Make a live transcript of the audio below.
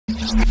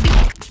This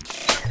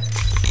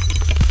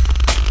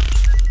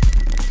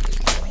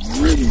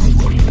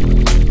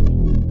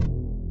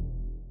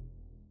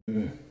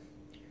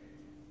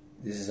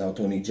is how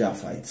Tony Jaa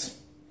fights.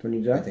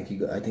 Tony Jaa?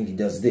 I think he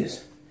does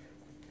this.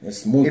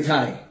 It's Muay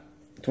Thai.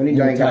 Tony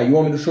Jaa. You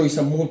want me to show you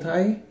some Muay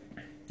Thai?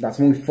 That's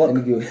Muay fuck.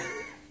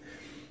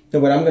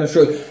 No, but I'm gonna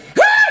show you.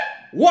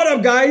 What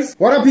up, guys?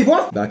 What up,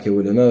 people? Back here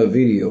with another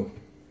video.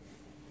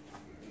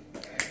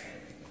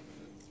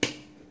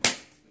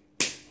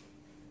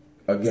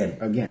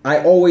 Again.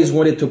 I always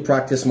wanted to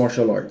practice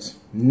martial arts.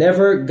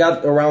 Never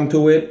got around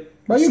to it.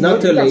 But it's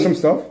not too late. Got some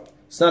stuff.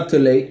 It's not too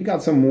late. You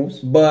got some moves.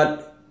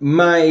 But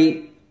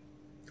my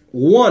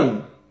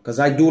one, because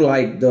I do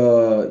like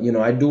the,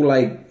 I do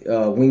like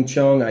Wing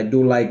Chun. I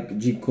do like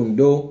Jeet Kune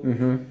Do.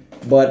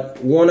 But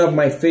one of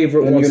my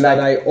favorite ones that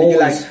I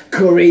always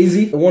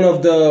crazy. One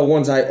of the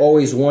ones I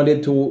always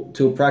wanted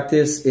to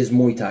practice is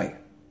Muay Thai.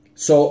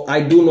 So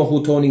I do know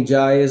who Tony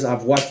Jaa is.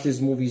 I've watched his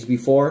movies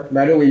before.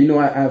 By the way, you know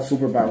I have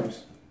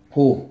superpowers.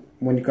 Who?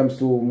 When it comes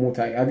to Muay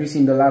Thai. Have you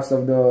seen the last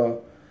of the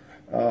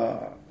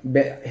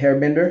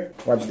Hairbender?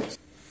 Watch this.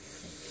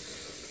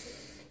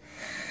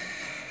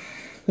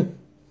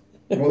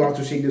 I'm allowed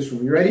to shake this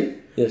room. You ready?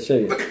 Yeah,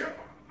 shake it.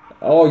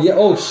 Oh, yeah.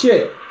 Oh,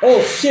 shit.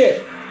 Oh,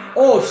 shit.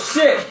 Oh,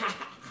 shit.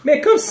 Man,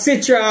 come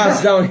sit your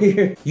ass down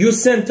here. You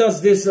sent us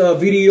this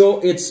video.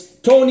 It's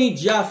Tony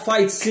Jaa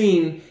fight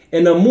scene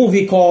in a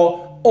movie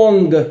called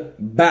Ong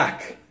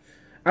Bak.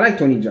 I like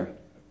Tony Jaa.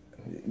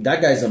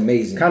 That guy's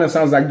amazing. Kind of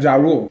sounds like Ja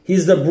Rule.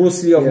 He's the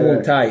Bruce Lee of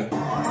Muay Thai.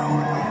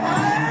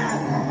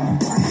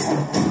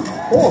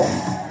 Oh.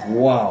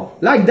 Wow.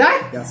 Like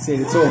that? That's it.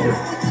 It's over.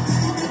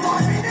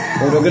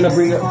 Oh, they're gonna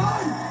bring it.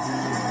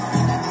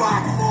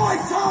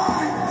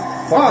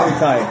 Fuck Muay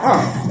Thai.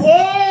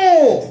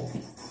 Oh!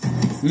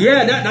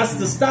 Yeah, that's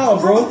the style,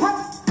 bro.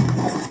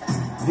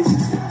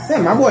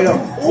 Damn, my boy,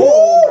 though.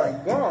 Oh my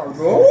god,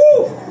 bro.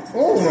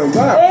 Oh my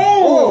god.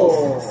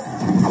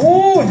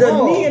 Oh, the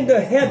knee and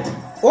the head.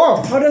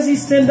 Oh, how does he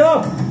stand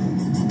up?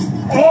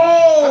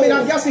 Oh, I mean,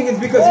 I'm guessing it's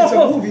because it's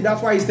a movie.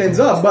 That's why he stands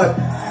up. But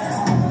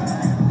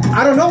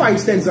I don't know why he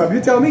stands up. You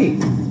tell me.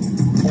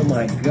 Oh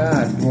my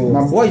god, bro.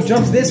 My boy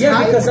jumps this high.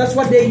 Yeah, because that's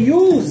what they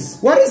use.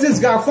 What is this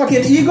guy?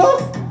 Fucking eagle?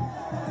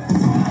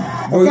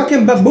 A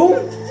fucking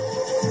baboon?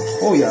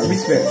 Oh yeah,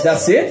 respect.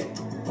 That's it?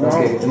 No.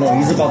 Okay, no,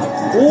 he's about to...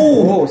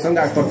 Oh, some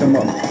guy fucked him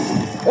up.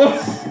 Oh,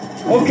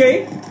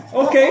 okay.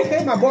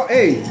 Okay, my boy.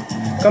 Hey,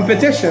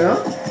 competition, huh?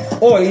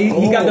 Oh,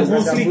 he got the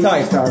Bruce Lee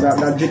type.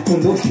 That Jeet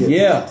Kune Do shit.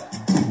 Yeah.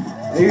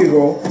 There you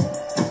go.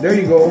 There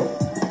you go.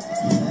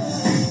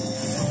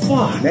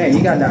 Fuck. Man, he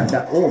got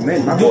that. Oh,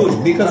 man. My dude,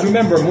 boy, because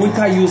remember, Muay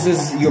Thai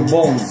uses your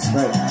bones.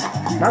 Right.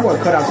 My boy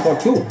cut out fuck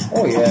too.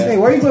 Oh, yeah. Hey,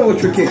 where you going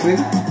with your kicks,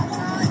 nigga?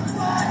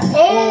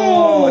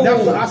 Oh,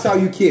 that's how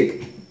you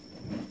kick.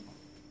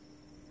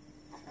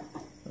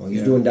 Oh,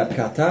 he's doing that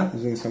kata?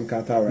 He's doing some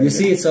kata right You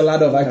see, it's a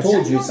lot of, I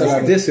told you, it's a lot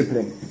of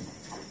discipline.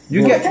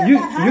 You get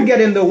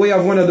in the way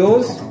of one of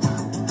those,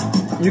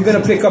 you're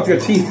gonna pick up your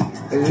teeth.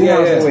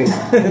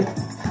 Yeah.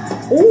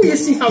 Oh, you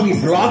see how he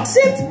blocks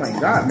it? Oh my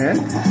god, man.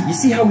 You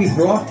see how he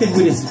blocked it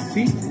with his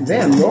feet?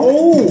 Damn, bro.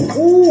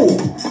 Oh.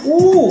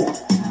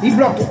 He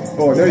blocked it.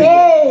 Oh, there you go.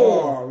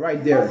 Oh,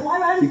 right there.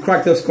 He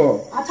cracked the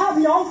skull.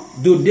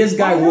 Dude, this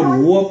guy would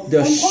whoop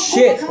the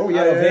shit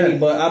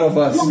out of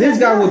us. This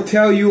guy would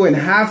tell you in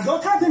half,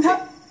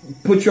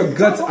 put your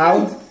guts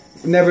out,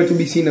 never to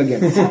be seen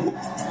again.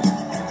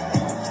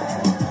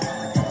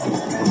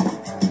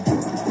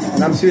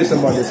 And I'm serious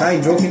about this. I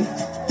ain't joking.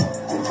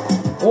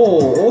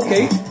 Oh,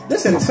 okay.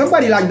 Listen,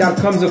 somebody like that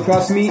comes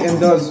across me and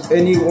does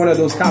any one of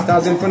those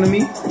katas in front of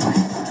me.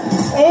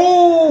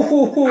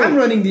 Oh, I'm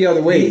running the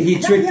other way. He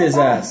tricked his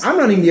ass. I'm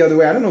running the other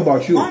way. I don't know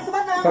about you.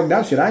 Fuck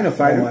that shit. I ain't a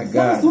fighter. Oh my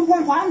god.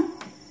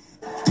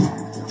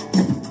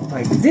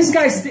 Like, this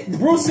guy,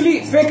 Bruce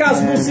Lee, fake ass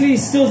Bruce Lee,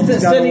 is still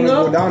standing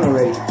up. Go down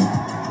already.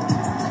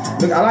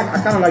 Look, I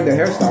kind of like the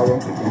hairstyle. Bro.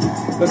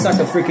 Looks like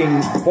a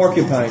freaking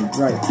porcupine.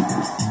 Right.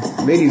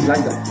 Ladies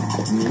like that.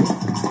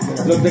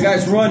 Look, the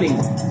guy's running.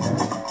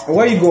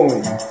 Where are you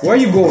going? Where are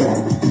you going?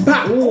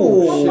 Bah!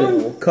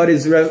 Oh, cut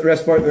his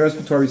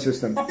respiratory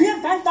system.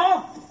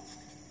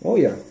 Oh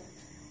yeah.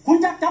 Wow,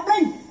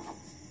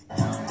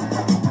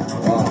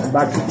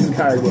 back to this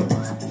guy again.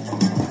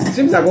 It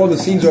seems like all the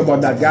scenes are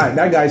about that guy.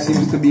 That guy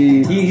seems to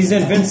be... He's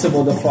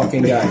invincible, the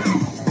fucking guy.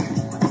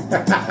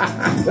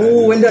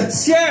 Oh, in the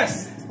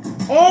chest!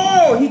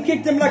 Oh, he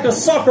kicked him like a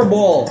soccer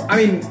ball. I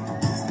mean...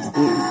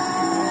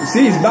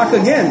 See, he's back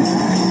again.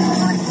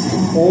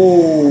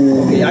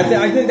 Oh. Okay,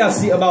 I think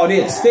that's about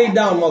it. Stay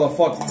down,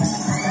 motherfucker.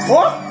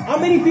 Oh, how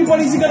many people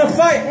is he gonna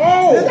fight?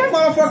 Oh, did that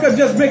motherfucker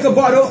just break a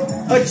bottle?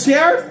 A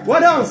chair?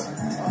 What else?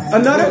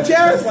 Another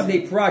chair? That's what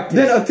they practice.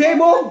 Then a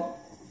table?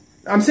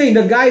 I'm saying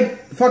the guy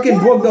fucking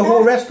broke the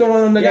whole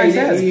restaurant on the guy's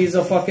head. He's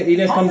a fucking... He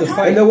didn't come to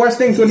fight. And the worst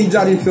thing, Tony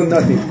Jaa didn't feel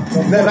nothing.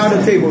 Then now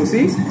the table,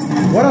 see?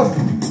 What else?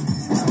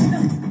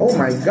 Oh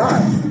my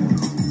god.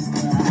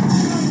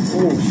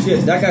 Oh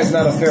shit, that guy's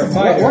not a fair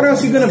fighter. What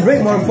else you gonna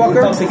break, motherfucker? He's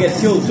about to get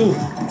killed too.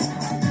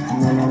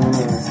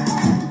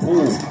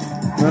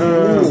 No.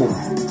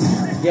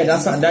 Yeah,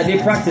 that's that they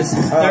practice.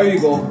 There you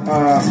go.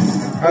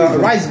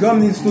 Rice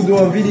Gum needs to do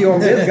a video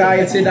of this guy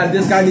and say that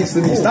this guy needs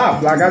to be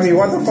stopped. Like, I mean,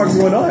 what the fuck's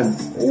going on?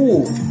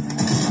 Ooh.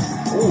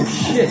 Oh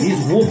shit,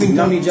 he's whooping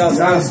Tony Jaa's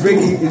ass.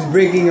 He's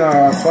breaking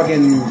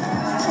fucking.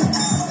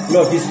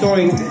 Look, he's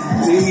throwing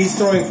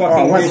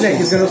fucking. What's next?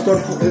 He's gonna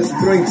start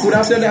throwing food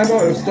after that,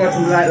 or start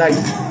like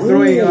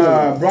throwing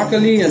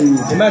broccoli and.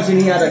 Imagine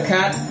he had a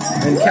cat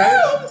and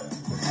carrots.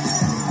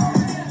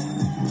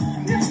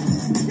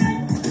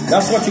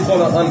 That's what you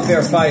call an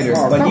unfair fighter,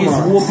 but he's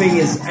whooping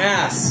his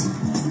ass.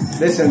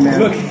 Listen, man.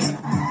 Look,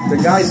 the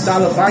guy's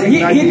style of fighting.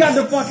 He got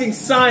the fucking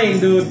sign,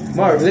 dude.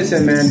 Mark,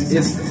 listen, man.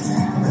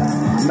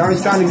 Now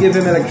he's trying to give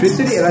him electric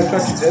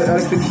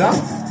shock.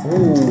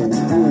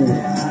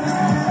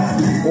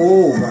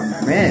 Oh,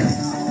 my man.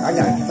 I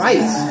got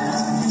fights.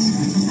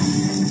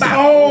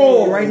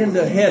 Oh, right in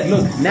the head.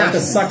 Look, like a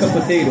sack of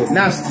potato.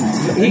 Nasty.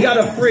 He got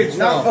a fridge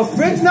now. A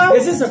fridge now?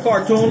 Is this a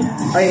cartoon?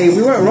 Hey,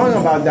 we weren't wrong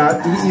about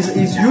that. He's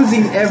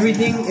using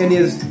everything and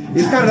he's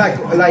kind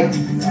of like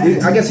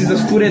I guess he's a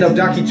student of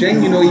Jackie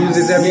Chan. You know, he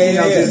uses everything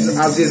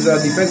as his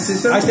defense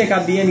system. I think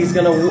at the end he's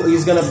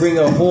gonna bring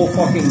a whole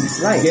fucking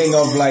gang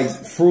of like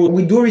fruit.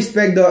 We do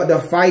respect the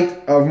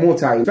fight of Muay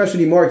Thai,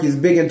 especially Mark. He's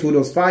big into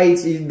those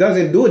fights. He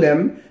doesn't do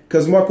them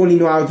because Mark only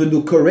know how to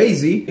do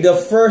crazy. The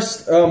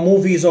first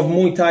movies of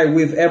Muay Thai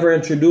we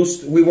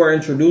were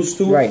introduced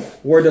to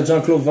were the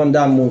Jean-Claude Van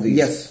Damme movies.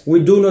 Yes.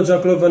 We do know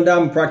Jean-Claude Van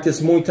Damme practice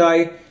Muay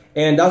Thai,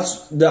 and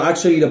that's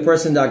actually the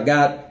person that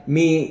got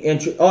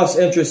us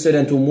interested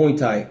into Muay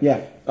Thai.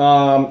 Yeah.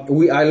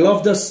 I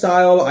love the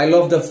style. I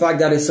love the fact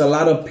that it's a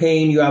lot of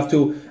pain. You have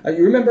to.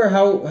 You remember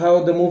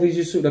how the movies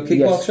used to, the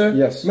kickboxer?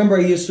 Yes. Remember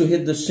he used to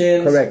hit the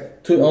shins.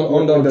 Correct.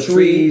 On the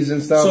trees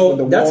and stuff. So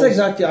the that's walls.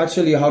 exactly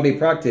actually how they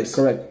practice.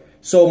 Correct.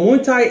 So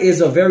Muay Thai is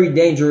a very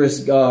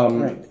dangerous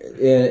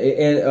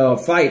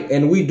fight,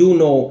 and we do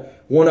know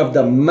one of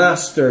the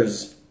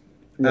masters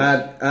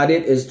at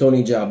it is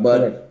Tony Jaa.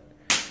 But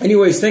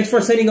anyways, thanks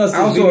for sending us this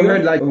video. I also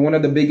heard like one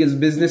of the biggest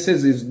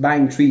businesses is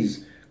buying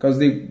trees because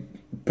they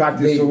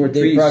practice over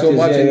trees so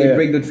much and they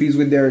break the trees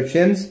with their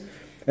chins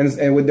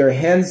and with their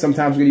hands,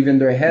 sometimes with even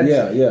their heads.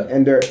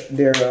 And their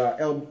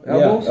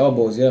elbows.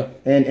 Elbows,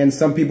 And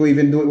some people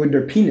even do it with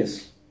their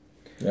penis.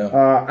 Yeah,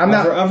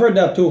 I've heard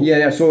that too.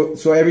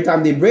 So every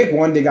time they break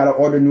one, they gotta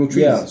order new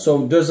trees. Yeah,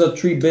 so there's a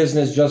tree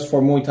business just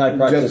for Muay Thai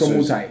practices. Just for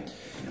Muay Thai.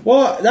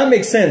 Well, that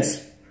makes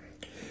sense.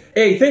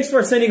 Hey, thanks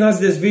for sending us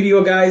this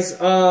video, guys.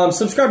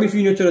 Subscribe if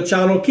you're new to the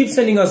channel. Keep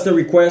sending us the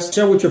requests.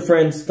 Share with your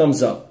friends.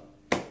 Thumbs up.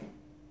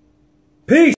 Peace.